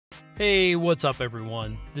Hey, what's up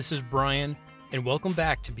everyone? This is Brian, and welcome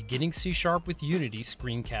back to Beginning C# with Unity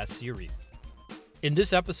screencast series. In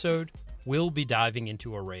this episode, we'll be diving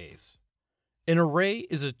into arrays. An array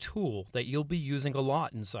is a tool that you'll be using a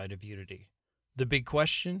lot inside of Unity. The big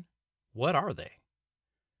question, what are they?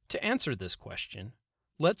 To answer this question,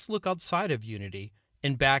 let's look outside of Unity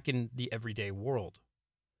and back in the everyday world.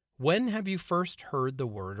 When have you first heard the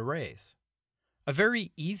word arrays? A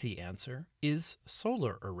very easy answer is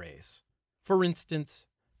solar arrays. For instance,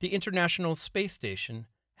 the International Space Station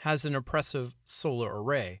has an impressive solar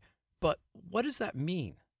array, but what does that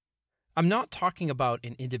mean? I'm not talking about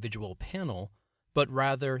an individual panel, but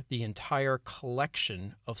rather the entire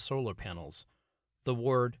collection of solar panels, the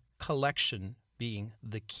word collection being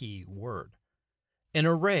the key word. An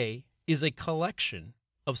array is a collection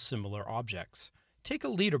of similar objects. Take a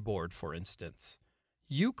leaderboard, for instance.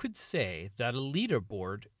 You could say that a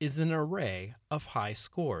leaderboard is an array of high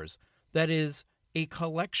scores, that is, a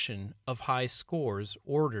collection of high scores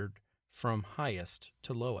ordered from highest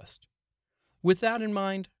to lowest. With that in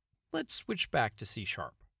mind, let's switch back to C#.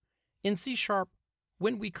 In C#,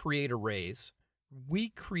 when we create arrays, we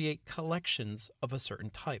create collections of a certain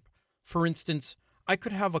type. For instance, I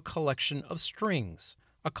could have a collection of strings,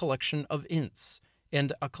 a collection of ints,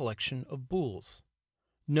 and a collection of bools.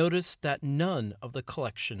 Notice that none of the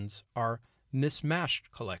collections are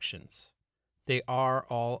mismatched collections. They are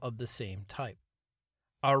all of the same type.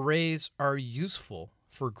 Arrays are useful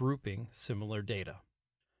for grouping similar data.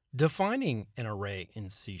 Defining an array in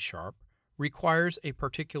C# requires a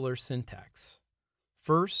particular syntax.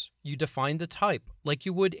 First, you define the type like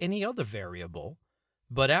you would any other variable,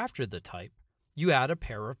 but after the type, you add a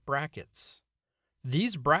pair of brackets.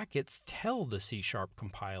 These brackets tell the C#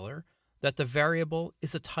 compiler that the variable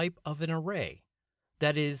is a type of an array.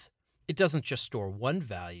 That is, it doesn't just store one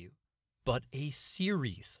value, but a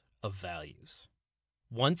series of values.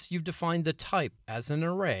 Once you've defined the type as an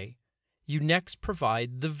array, you next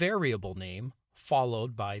provide the variable name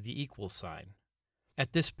followed by the equal sign.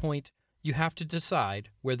 At this point, you have to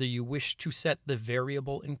decide whether you wish to set the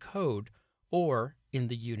variable in code or in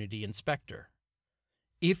the Unity inspector.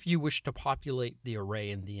 If you wish to populate the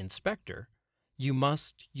array in the inspector, you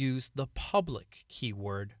must use the public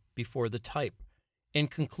keyword before the type and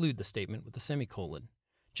conclude the statement with a semicolon,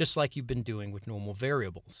 just like you've been doing with normal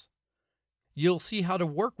variables. You'll see how to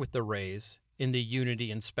work with arrays in the Unity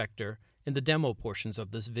inspector in the demo portions of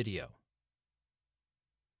this video.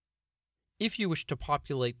 If you wish to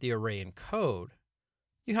populate the array in code,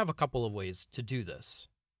 you have a couple of ways to do this.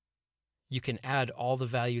 You can add all the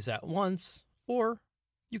values at once, or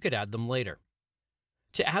you could add them later.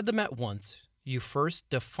 To add them at once, you first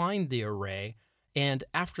define the array, and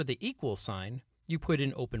after the equal sign, you put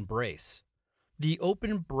in open brace. The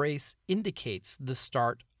open brace indicates the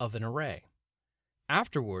start of an array.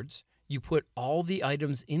 Afterwards, you put all the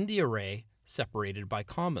items in the array separated by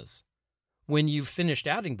commas. When you've finished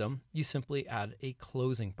adding them, you simply add a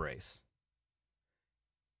closing brace.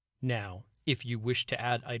 Now, if you wish to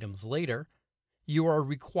add items later, you are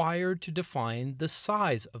required to define the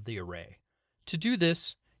size of the array. To do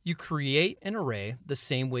this, you create an array the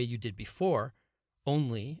same way you did before,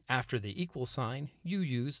 only after the equal sign, you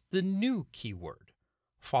use the new keyword,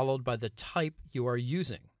 followed by the type you are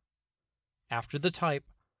using. After the type,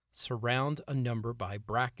 surround a number by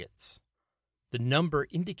brackets. The number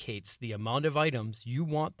indicates the amount of items you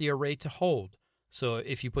want the array to hold, so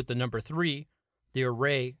if you put the number 3, the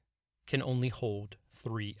array can only hold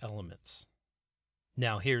 3 elements.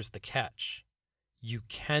 Now here's the catch. You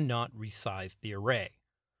cannot resize the array.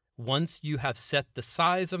 Once you have set the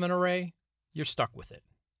size of an array, you're stuck with it.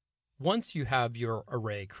 Once you have your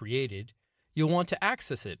array created, you'll want to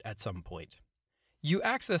access it at some point. You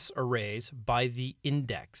access arrays by the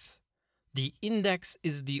index. The index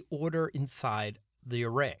is the order inside the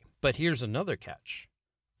array. But here's another catch.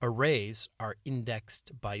 Arrays are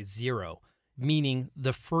indexed by 0, meaning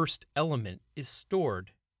the first element is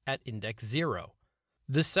stored at index 0.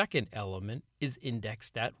 The second element is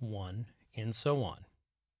indexed at 1, and so on.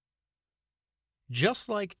 Just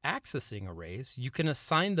like accessing arrays, you can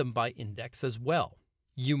assign them by index as well.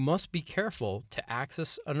 You must be careful to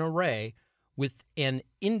access an array with an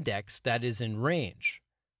index that is in range.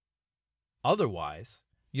 Otherwise,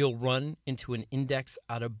 you'll run into an index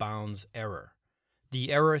out of bounds error.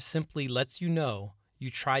 The error simply lets you know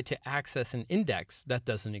you tried to access an index that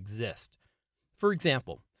doesn't exist. For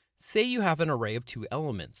example, say you have an array of 2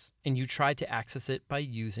 elements and you try to access it by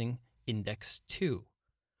using index 2.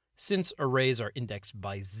 Since arrays are indexed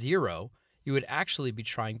by 0, you would actually be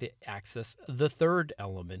trying to access the third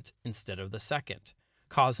element instead of the second,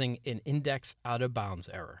 causing an index out of bounds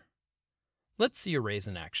error. Let's see arrays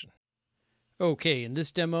in action. Okay, in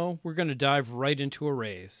this demo, we're going to dive right into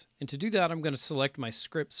arrays. And to do that, I'm going to select my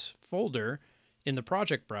scripts folder in the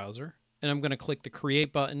project browser, and I'm going to click the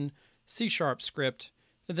Create button, C# script,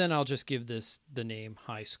 and then I'll just give this the name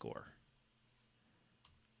high score,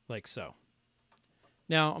 like so.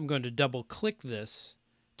 Now I'm going to double click this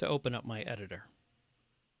to open up my editor.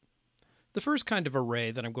 The first kind of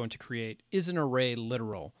array that I'm going to create is an array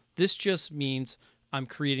literal. This just means I'm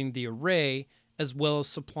creating the array as well as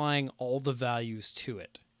supplying all the values to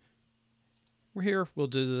it. We'll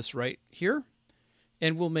do this right here,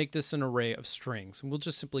 and we'll make this an array of strings, and we'll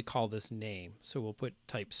just simply call this name. So we'll put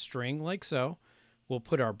type string like so. We'll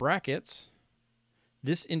put our brackets.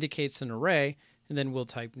 This indicates an array, and then we'll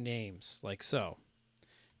type names like so.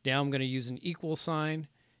 Now I'm going to use an equal sign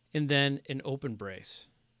and then an open brace,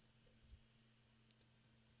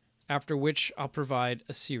 after which I'll provide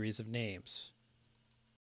a series of names.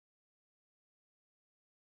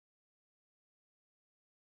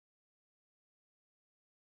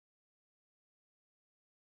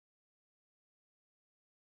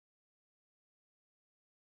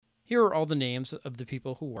 Here are all the names of the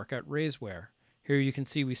people who work at Raiseware. Here you can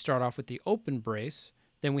see we start off with the open brace,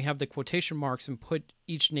 then we have the quotation marks and put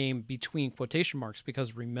each name between quotation marks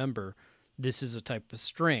because remember, this is a type of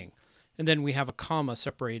string. And then we have a comma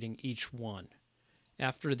separating each one.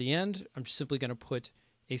 After the end, I'm simply going to put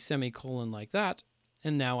a semicolon like that,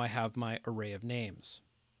 and now I have my array of names.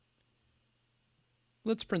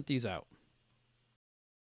 Let's print these out.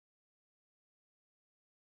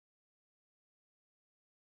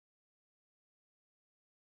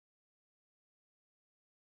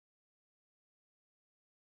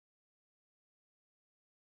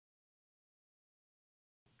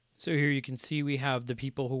 So here you can see we have the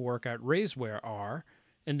people who work at Raiseware are,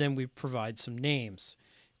 and then we provide some names.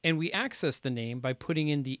 And we access the name by putting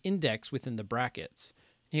in the index within the brackets.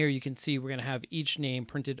 Here you can see we're going to have each name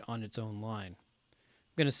printed on its own line.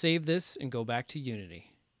 I'm going to save this and go back to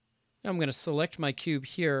Unity. Now I'm going to select my cube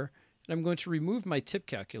here, and I'm going to remove my tip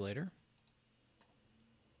calculator.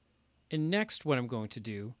 And next what I'm going to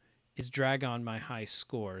do is drag on my high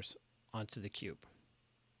scores onto the cube.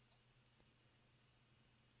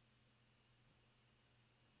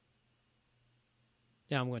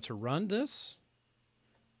 Now I'm going to run this.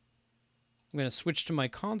 I'm going to switch to my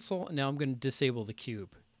console, and now I'm going to disable the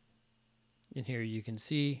cube. And here you can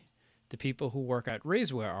see the people who work at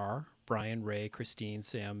Raiseware are Brian, Ray, Christine,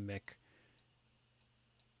 Sam, Mick,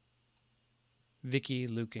 Vicky,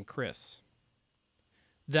 Luke, and Chris.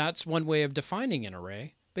 That's one way of defining an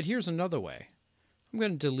array, but here's another way. I'm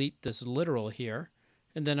going to delete this literal here,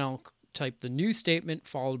 and then I'll type the new statement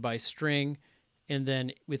followed by string, and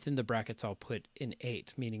then within the brackets I'll put an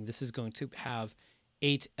 8, meaning this is going to have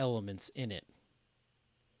 8 elements in it.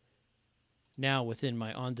 Now within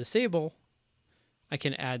my onDisable, I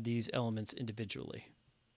can add these elements individually.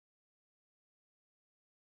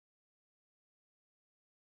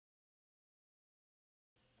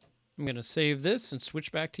 I'm going to save this and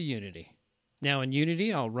switch back to Unity. Now in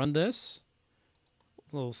Unity, I'll run this.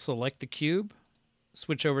 I'll select the cube,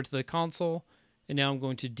 switch over to the console, and now I'm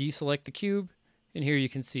going to deselect the cube, and here you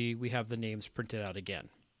can see we have the names printed out again.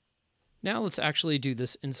 Now let's actually do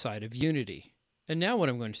this inside of Unity. And now what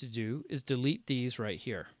I'm going to do is delete these right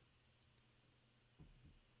here.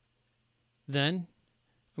 Then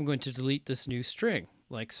I'm going to delete this new string,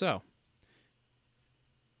 like so.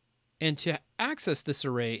 And to access this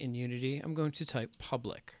array in Unity, I'm going to type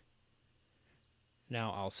public.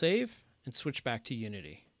 Now I'll save and switch back to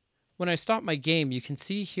Unity. When I stop my game, you can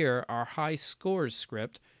see here our high scores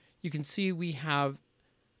script. You can see we have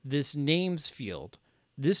this names field.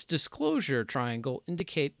 This disclosure triangle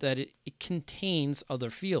indicates that it contains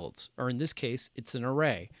other fields, or in this case, it's an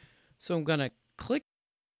array. So I'm going to click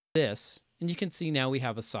this, and you can see now we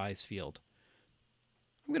have a size field.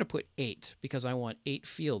 I'm going to put 8 because I want 8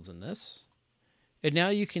 fields in this. And now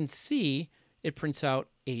you can see it prints out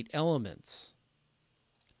 8 elements.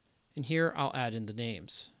 And here I'll add in the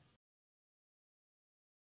names.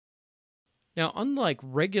 Now, unlike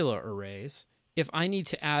regular arrays, if I need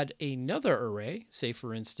to add another array, say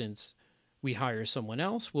for instance, we hire someone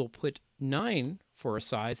else, we'll put 9 for a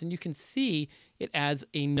size, and you can see it adds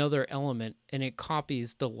another element and it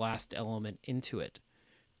copies the last element into it.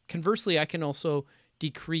 Conversely, I can also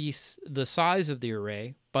decrease the size of the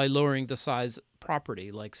array by lowering the size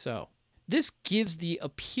property like so. This gives the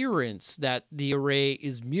appearance that the array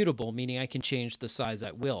is mutable, meaning I can change the size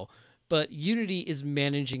at will, but Unity is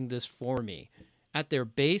managing this for me. At their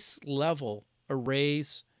base level,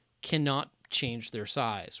 arrays cannot change their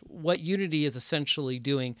size. What Unity is essentially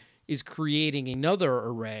doing is creating another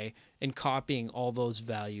array and copying all those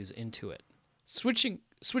values into it.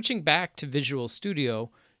 Switching back to Visual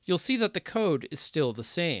Studio, you'll see that the code is still the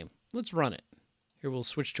same. Let's run it. Here we'll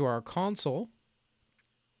switch to our console.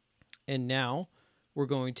 And now we're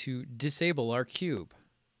going to disable our cube.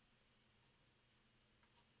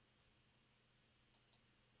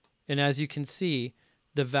 And as you can see,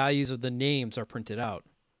 the values of the names are printed out.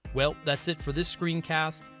 Well, that's it for this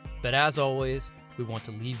screencast, but as always, we want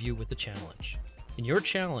to leave you with a challenge. In your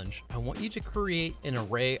challenge, I want you to create an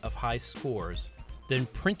array of high scores, then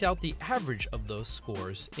print out the average of those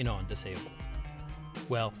scores in OnDisable.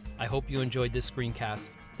 Well, I hope you enjoyed this screencast.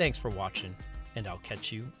 Thanks for watching, and I'll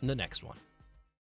catch you in the next one.